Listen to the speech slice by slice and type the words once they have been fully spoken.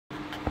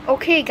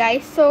Okay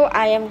guys, so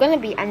I am gonna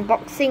be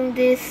unboxing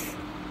this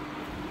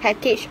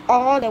package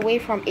all the way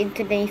from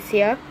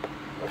Indonesia.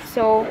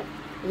 So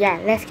yeah,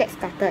 let's get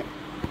started.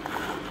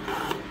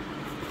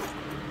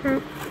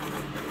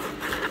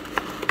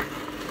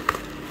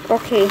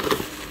 Okay,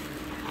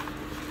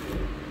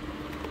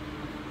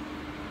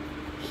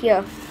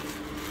 here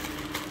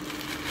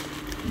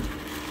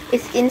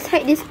it's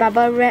inside this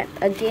bubble wrap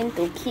again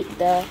to keep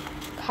the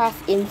cast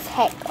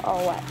intact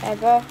or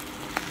whatever.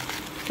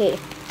 Okay,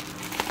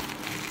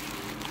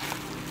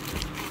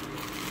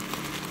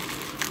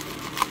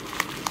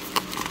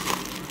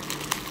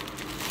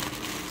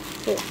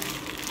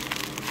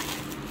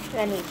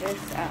 let me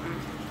just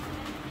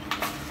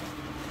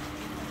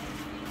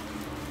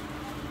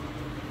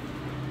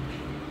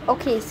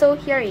okay, so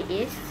here it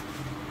is.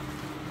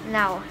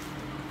 Now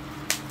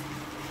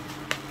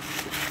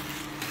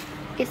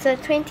it's a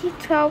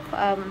 2012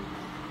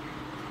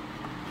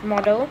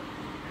 model.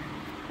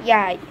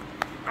 Yeah,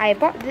 I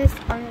bought this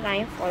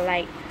online for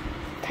like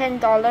 $10,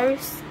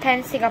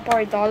 10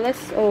 Singapore dollars.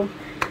 So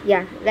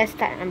yeah, let's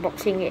start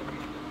unboxing it.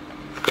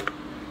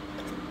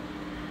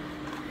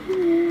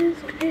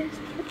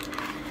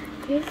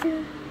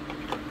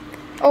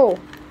 Oh,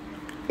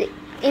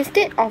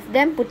 instead of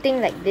them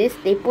putting like this,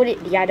 they put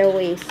it the other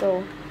way.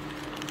 So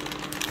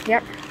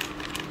yep.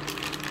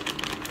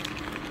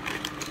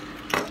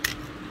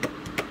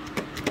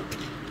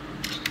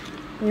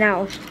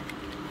 Now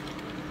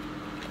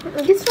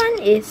this one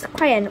is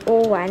quite an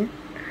old one.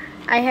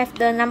 I have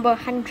the number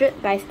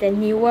 100, but it's the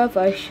newer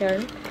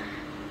version,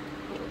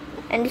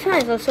 and this one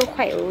is also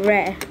quite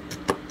rare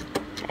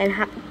and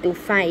hard to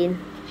find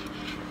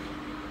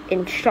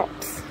in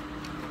shops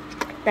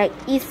like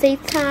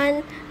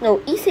Isetan. No,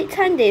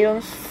 Isetan, they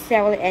don't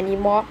sell it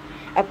anymore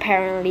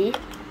apparently,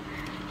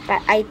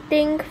 but I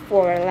think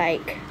for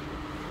like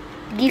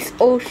these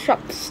old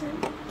shops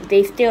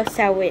they still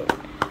sell it.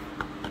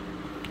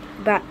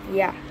 But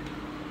yeah,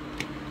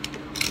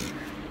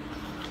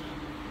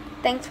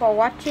 thanks for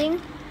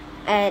watching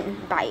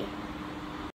and bye.